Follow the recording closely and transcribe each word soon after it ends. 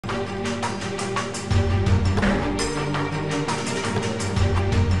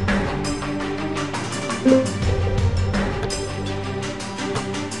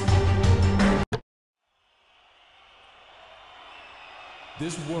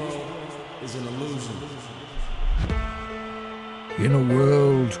This world is an illusion. In a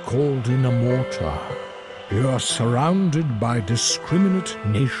world called Inamorta, you are surrounded by discriminate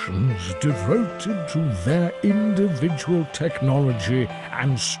nations devoted to their individual technology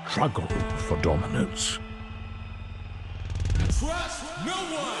and struggle for dominance. Trust no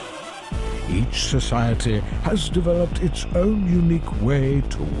one! Each society has developed its own unique way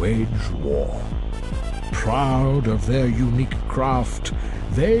to wage war. Proud of their unique craft,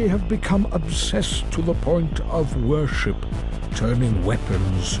 they have become obsessed to the point of worship, turning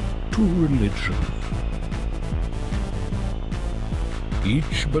weapons to religion.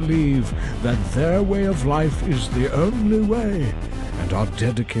 Each believe that their way of life is the only way, and are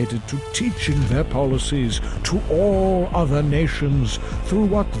dedicated to teaching their policies to all other nations through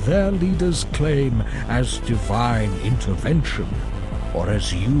what their leaders claim as divine intervention, or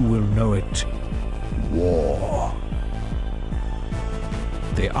as you will know it, war.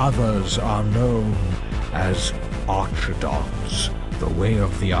 The others are known as Archidons, the way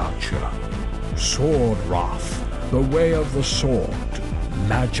of the archer; Sword Wrath, the way of the sword;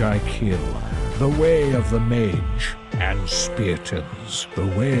 Magi Kill, the way of the mage; and Speartons, the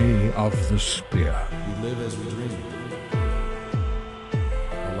way of the spear. We live as we dream.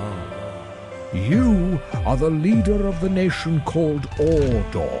 Alone. You are the leader of the nation called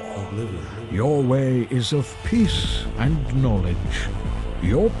Ordor. Oblivion. Your way is of peace and knowledge.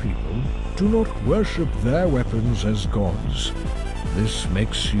 Your people do not worship their weapons as gods. This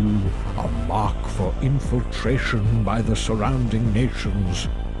makes you a mark for infiltration by the surrounding nations.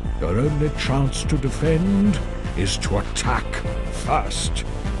 Your only chance to defend is to attack first,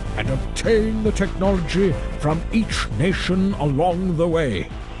 and obtain the technology from each nation along the way.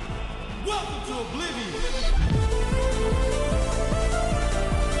 Welcome to Oblivion!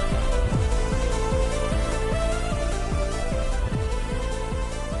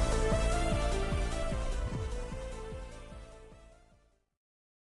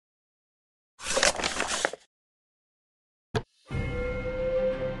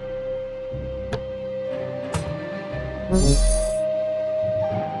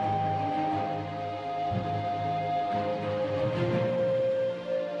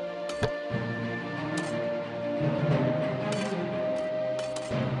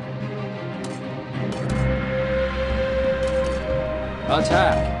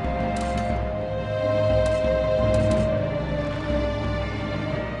 Attack!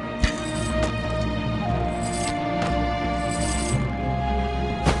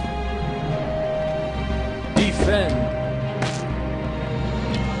 Defend!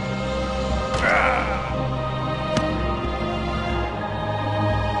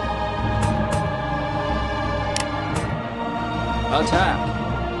 Attack!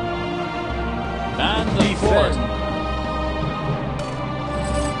 And the fort!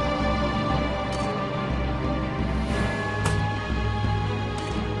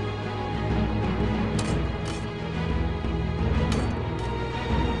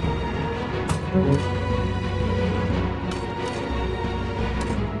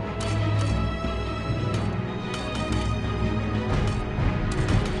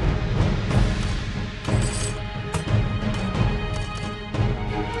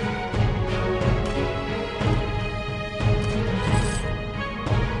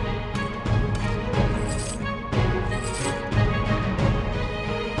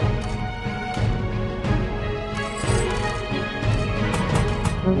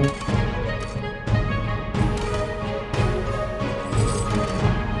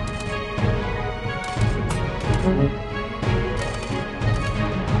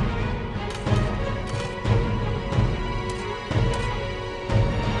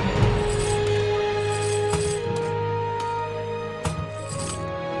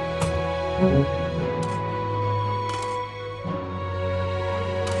 Mm-hmm.